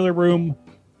 So the popular room,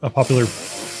 so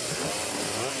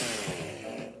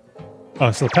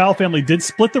the Powell family did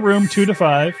split the room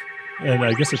 2-5, and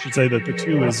I guess I should say that the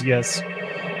 2 is yes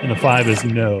and the 5 is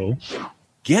no.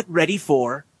 Get ready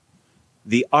for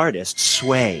the artist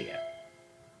sway.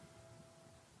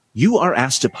 You are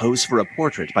asked to pose for a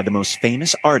portrait by the most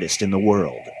famous artist in the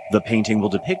world. The painting will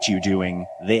depict you doing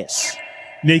this.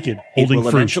 Naked, It holding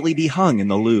will fruit. eventually be hung in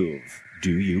the Louvre.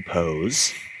 Do you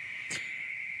pose?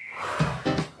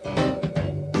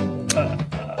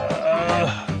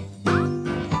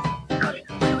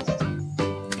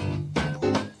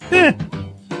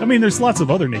 I mean, there's lots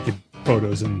of other naked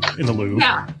photos in the Louvre.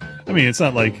 Yeah. I mean, it's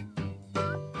not like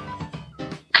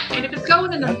And if it's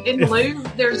going in the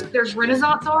Louvre, there's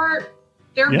Renaissance art.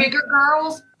 They're Yeah. bigger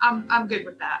girls. I'm good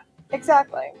with that.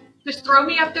 Exactly. Just throw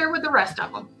me up there with the rest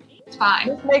of them. It's fine.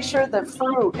 Just make sure the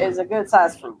fruit is a good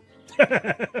size fruit.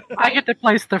 I get to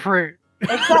place the fruit.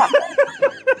 Exactly.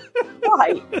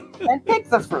 Right. And pick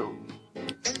the fruit.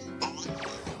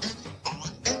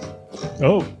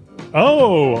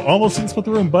 Oh, almost didn't split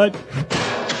the room, but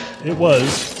it was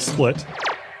split.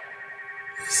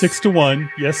 6-1.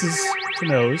 Yeses to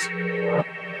nos.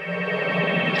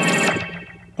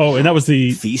 Oh, and that was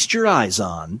the Feast your eyes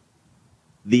on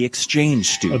the exchange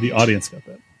student. the audience got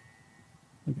that.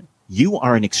 You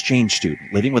are an exchange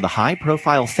student living with a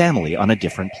high-profile family on a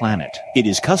different planet. It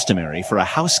is customary for a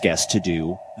house guest to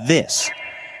do this.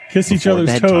 Kiss each Before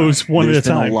other's bedtime. toes one There's at a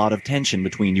been time. a lot of tension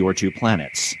between your two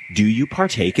planets. Do you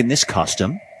partake in this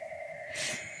custom?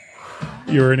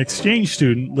 You're an exchange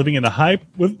student living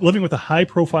with a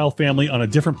high-profile family on a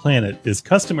different planet. It is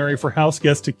customary for house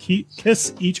guests to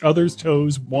kiss each other's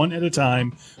toes one at a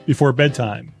time before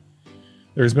bedtime.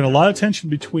 There's been a lot of tension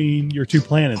between your two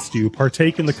planets. Do you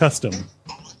partake in the custom?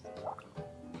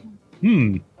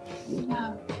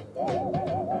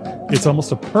 It's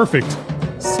almost a perfect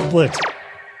split.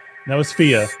 That was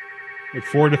Fia with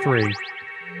 4-3.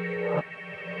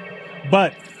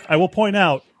 But I will point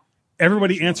out,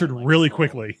 everybody answered really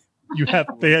quickly.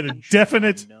 They had a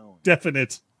definite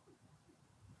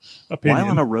opinion.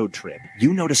 While on a road trip,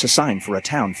 you notice a sign for a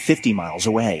town 50 miles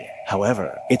away.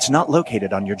 However, it's not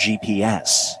located on your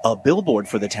GPS. A billboard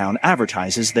for the town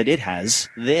advertises that it has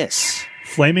this.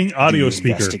 Flaming audio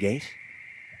speaker. Investigate?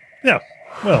 Yeah,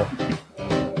 well.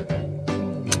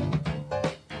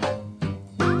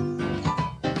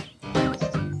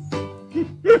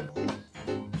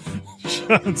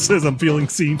 Sean says I'm feeling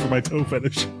seen for my toe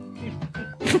fetish.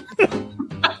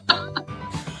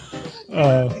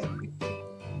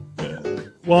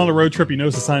 While on a road trip, you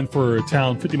notice a sign for a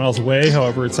town 50 miles away.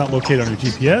 However, it's not located on your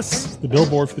GPS. The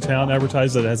billboard for the town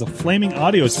advertises that it has a flaming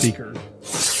audio speaker.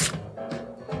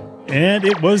 And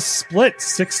it was split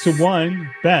 6-1.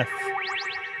 Beth.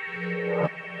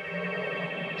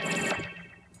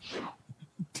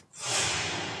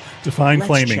 Define Let's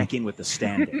flaming. check in with the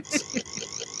standings.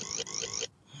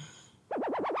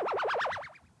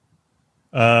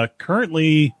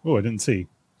 Currently, I didn't see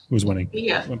who was winning.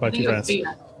 Fia. Went by I think too it was fast.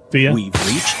 Fia. Fia? We've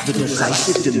reached the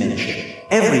decisive diminishing.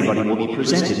 Everybody will be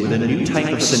presented with a new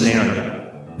type of scenario.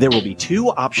 There will be 2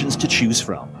 options to choose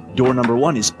from. Door number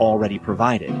 1 is already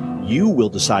provided. You will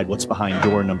decide what's behind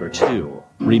door number 2.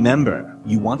 Remember,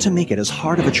 you want to make it as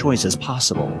hard of a choice as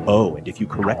possible. Oh, and if you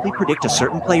correctly predict a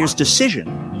certain player's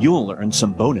decision, you'll earn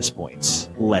some bonus points.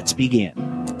 Let's begin.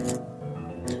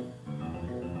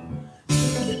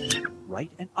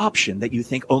 Write an option that you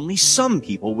think only some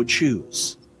people would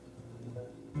choose.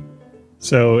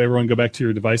 So everyone go back to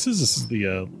your devices. This is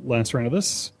the last round of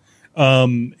this.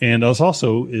 And this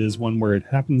also is one where it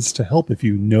happens to help if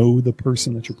you know the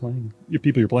person that you're playing, your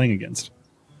people you're playing against.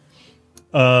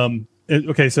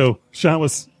 Okay, so Sean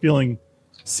was feeling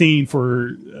seen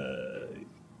for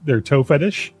their toe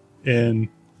fetish, and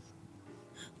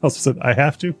also said, I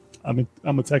have to. I'm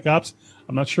a tech ops.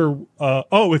 I'm not sure.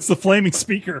 It's the flaming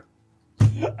speaker.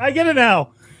 I get it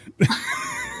now.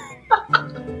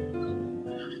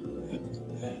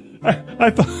 I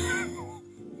thought.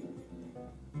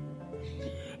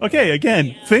 Okay,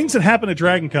 again, things that happen at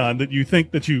Dragon Con that you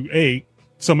think that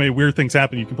so many weird things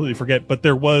happen you completely forget, but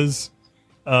there was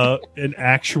an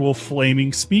actual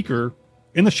flaming speaker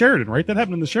in the Sheridan, right? That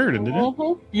happened in the Sheridan, didn't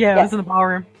it? Yeah, it was in the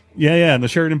ballroom. Yeah, in the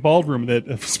Sheridan Ballroom that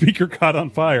a speaker caught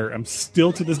on fire. I'm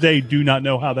still to this day do not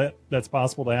know how that's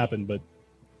possible to happen, but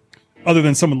other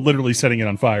than someone literally setting it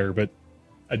on fire, but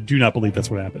I do not believe that's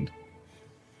what happened.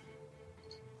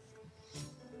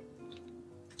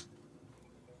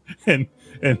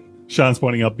 And Sean's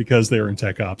pointing out because they're in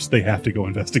tech ops, they have to go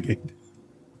investigate.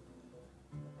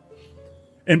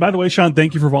 And by the way, Sean,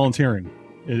 thank you for volunteering.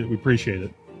 We appreciate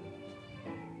it.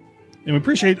 And we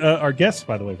appreciate our guests,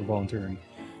 by the way, for volunteering.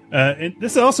 And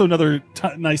this is also another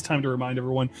nice time to remind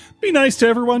everyone, be nice to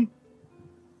everyone,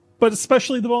 but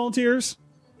especially the volunteers.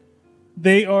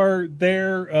 They are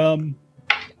there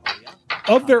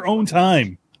of their own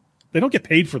time. They don't get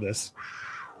paid for this.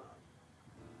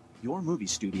 Your movie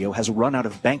studio has run out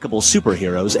of bankable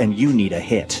superheroes and you need a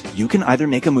hit. You can either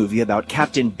make a movie about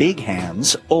Captain Big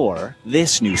Hands or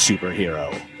this new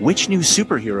superhero. Which new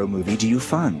superhero movie do you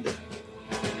fund?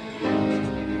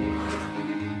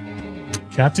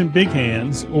 Captain Big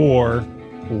Hands or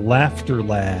Laughter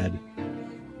Lad?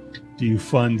 Do you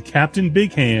fund Captain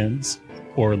Big Hands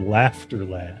or Laughter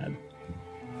Lad?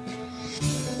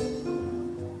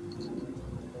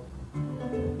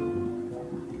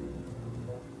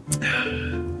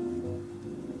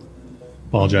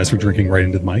 Apologize for drinking right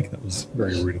into the mic. That was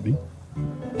very rude of me.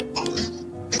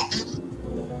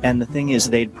 And the thing is,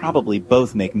 they'd probably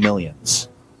both make millions.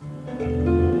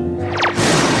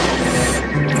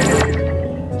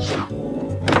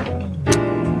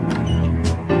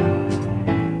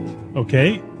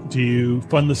 Okay, do you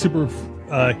fund the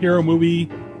superhero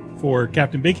movie for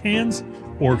Captain Big Hands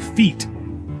or Feet?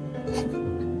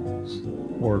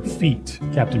 Or Feet.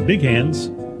 Captain Big Hands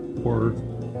or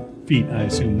Feet, I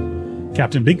assume.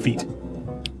 Captain Big Feet.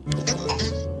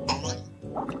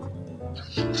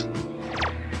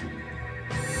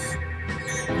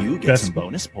 You get some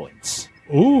bonus points.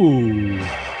 Ooh.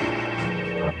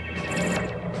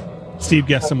 Steve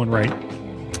guessed someone right.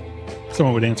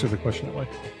 Someone would answer the question that way.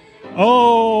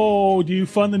 Oh, do you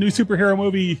fund the new superhero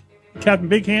movie Captain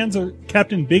Big Hands or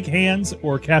Captain Big Hands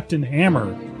or Captain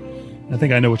Hammer. I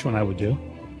think I know which one I would do.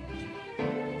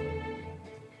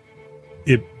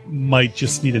 It might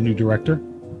just need a new director.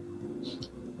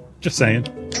 Just saying.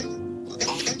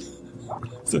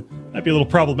 So might be a little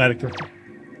problematic director.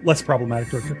 Less problematic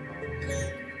director.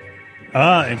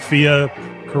 And Fia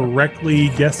correctly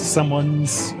guessed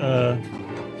someone's Now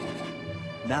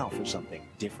for something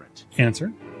different.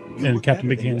 answer. You And look Captain better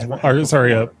Big than you Hands. ever Or, have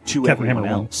sorry, before to Captain Hammer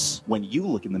everyone won. else. When you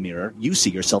look in the mirror, you see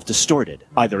yourself distorted,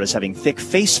 either as having thick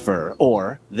face fur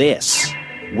or this.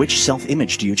 Which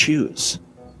self-image do you choose?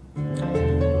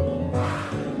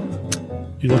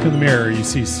 You look in the mirror, you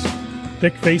see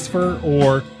thick face fur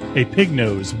or a pig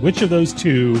nose. Which of those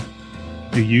two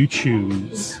do you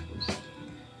choose?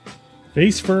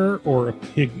 Face fur or a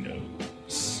pig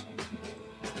nose?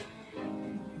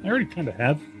 I already kind of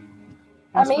have.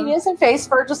 I mean, isn't face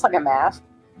fur just like a mask?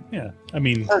 Yeah, I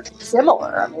mean, Or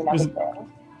similar, I mean, I Isn't- would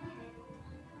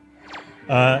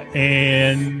think.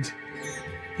 and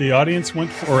the audience went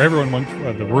for, or everyone went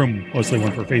for, the room mostly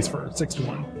went for face fur,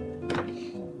 6-1.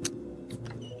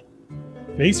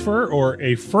 Face fur or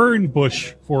a fern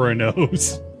bush for a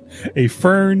nose? A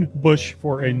fern bush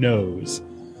for a nose.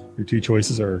 Your two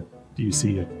choices are: do you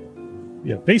see a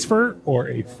face fur or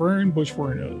a fern bush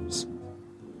for a nose?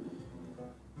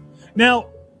 Now,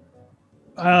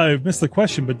 I missed the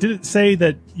question, but did it say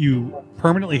that you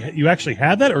actually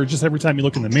had that, or just every time you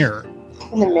look in the mirror?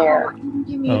 In the mirror.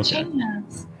 Give me Okay. a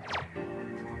chance.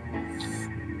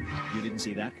 You didn't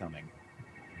see that coming.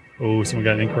 Oh, someone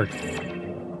got an incorrect.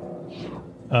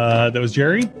 That was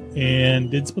Jerry,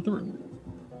 and did split the room.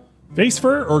 Face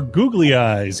fur or googly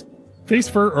eyes? Face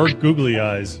fur or googly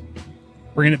eyes?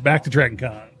 Bringing it back to Dragon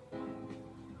Con.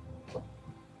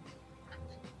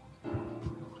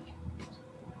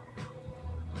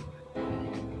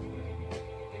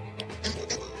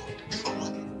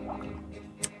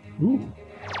 Ooh.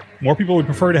 More people would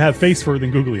prefer to have face fur than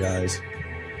googly eyes.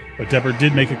 But Deborah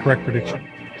did make a correct prediction.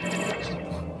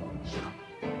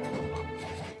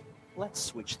 Let's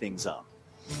switch things up.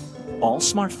 All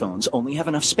smartphones only have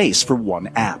enough space for one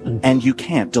app, and you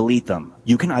can't delete them.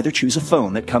 You can either choose a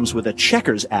phone that comes with a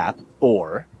Checkers app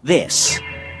or this.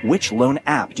 Which lone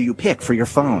app do you pick for your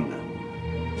phone?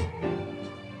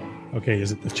 Okay,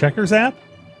 is it the Checkers app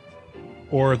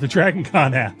or the Dragon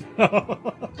Con app?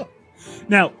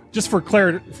 Now, just for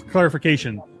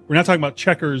clarification, we're not talking about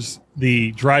Checkers,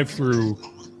 the drive-through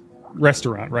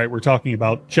restaurant, right? We're talking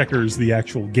about Checkers, the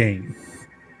actual game.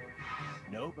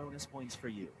 No bonus points for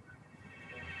you.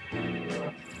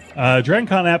 Dragon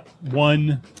Con app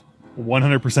won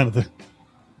 100% of the...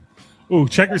 Ooh,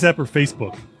 Checkers app or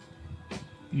Facebook?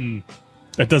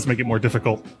 That does make it more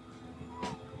difficult.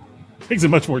 Makes it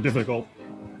much more difficult.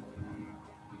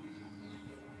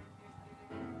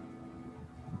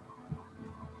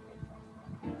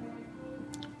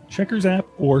 Checkers app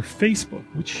or Facebook?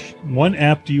 Which one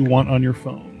app do you want on your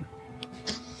phone?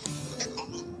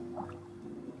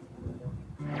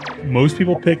 Most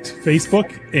people picked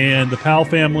Facebook, and the PAL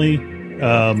family,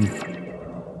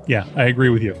 yeah, I agree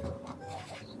with you.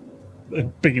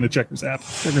 Picking the Checkers app.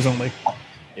 Checkers only.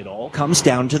 It all comes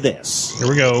down to this. Here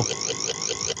we go.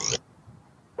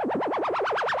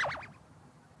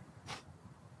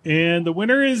 And the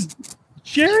winner is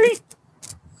Jerry?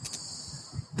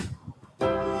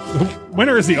 The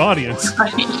winner is the audience.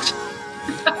 Right.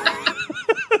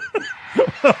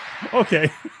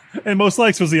 Okay. And most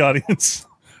likes was the audience.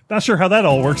 Not sure how that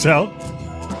all works out.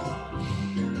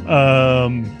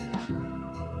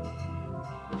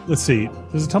 Let's see.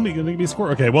 Does it tell me going to be a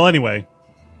score? Okay, well, anyway.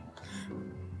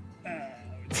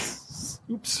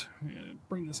 Oops.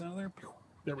 Bring this out of there.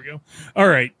 There we go. All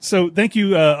right. So thank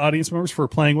you, audience members, for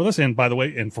playing with us. And by the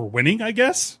way, and for winning, I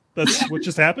guess. That's what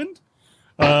just happened.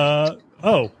 Yes.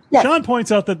 Sean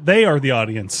points out that they are the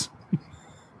audience.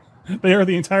 They are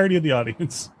the entirety of the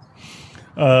audience.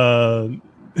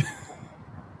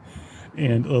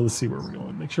 And let's see where we're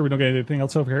going. Make sure we don't get anything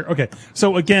else over here. Okay.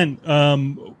 So again,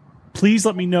 please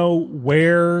let me know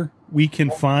where we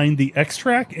can find the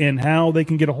X-Track and how they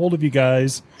can get a hold of you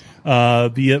guys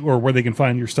via, or where they can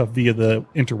find your stuff via the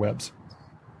interwebs.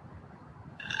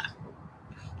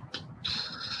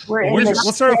 We're in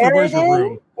Let's start off with where's your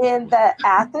room? In the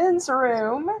Athens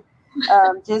room.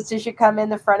 Just as you come in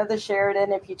the front of the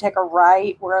Sheridan, if you take a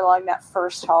right, we're along that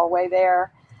first hallway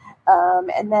there.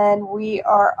 And then we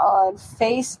are on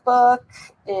Facebook.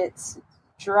 It's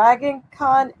Dragon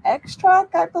Con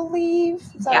X-Track, I believe.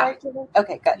 Is that right, Jimmy?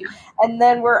 Okay, good. Yeah. And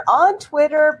then we're on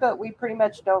Twitter, but we pretty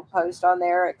much don't post on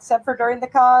there except for during the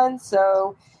con.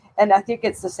 So, and I think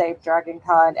it's the same Dragon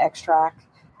Con X-Track.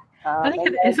 I think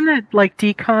And isn't it like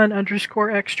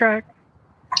decon_extract?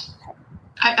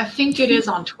 I think it is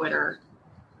on Twitter.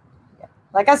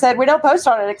 like I said, we don't post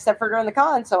on it except for during the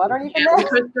con, so I don't even Yeah, we know.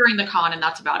 post during the con, and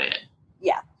that's about it.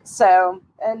 Yeah. So,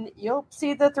 and you'll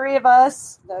see the three of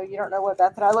us, though you don't know what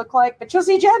Beth and I look like, but you'll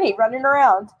see Jenny running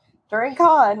around during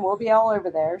con. We'll be all over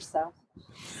there. So,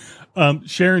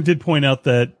 Sharon did point out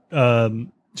that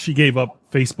she gave up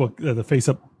Facebook, the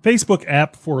Facebook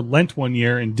app for Lent one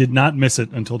year and did not miss it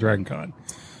until DragonCon.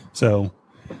 So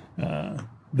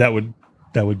that would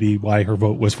be why her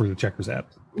vote was for the Checkers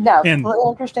app. no, And- completely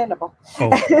understandable.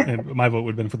 Oh, and my vote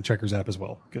would have been for the Checkers app as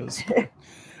well, because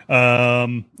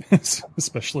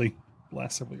especially the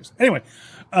last several years. Anyway,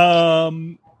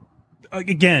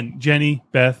 again, Jenny,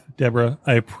 Beth, Deborah,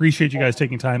 I appreciate you guys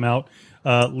taking time out.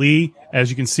 Lee, as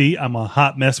you can see, I'm a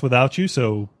hot mess without you,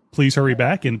 so please hurry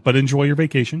back but enjoy your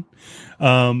vacation.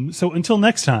 So until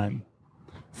next time,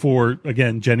 for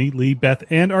again, Jenny, Lee, Beth,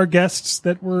 and our guests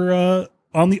that were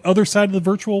on the other side of the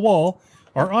virtual wall,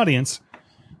 our audience.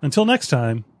 Until next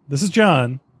time, this is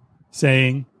John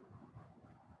saying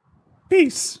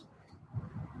peace.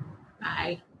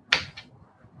 Bye.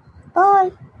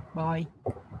 Bye. Bye.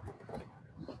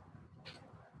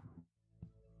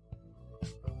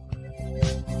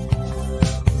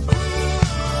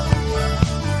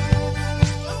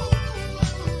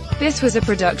 This was a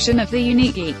production of The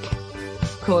Unique Geek.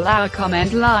 Call our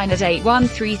comment line at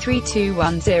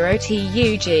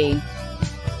 8133210TUG.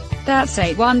 That's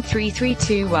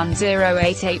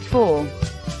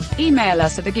 81332108884. Email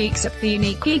us at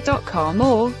thegeeks@theuniquegeek.com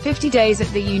or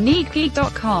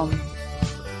 50days@theuniquegeek.com.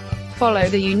 Follow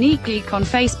The Unique Geek on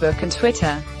Facebook and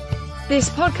Twitter. This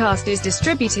podcast is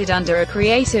distributed under a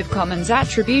Creative Commons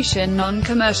Attribution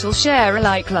Non-Commercial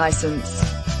Share-alike license.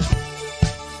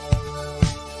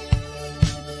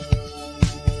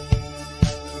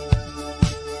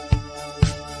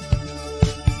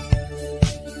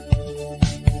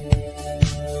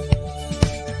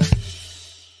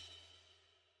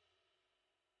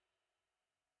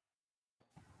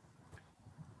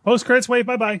 Post credits, wait,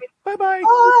 bye bye. Bye bye.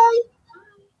 Bye.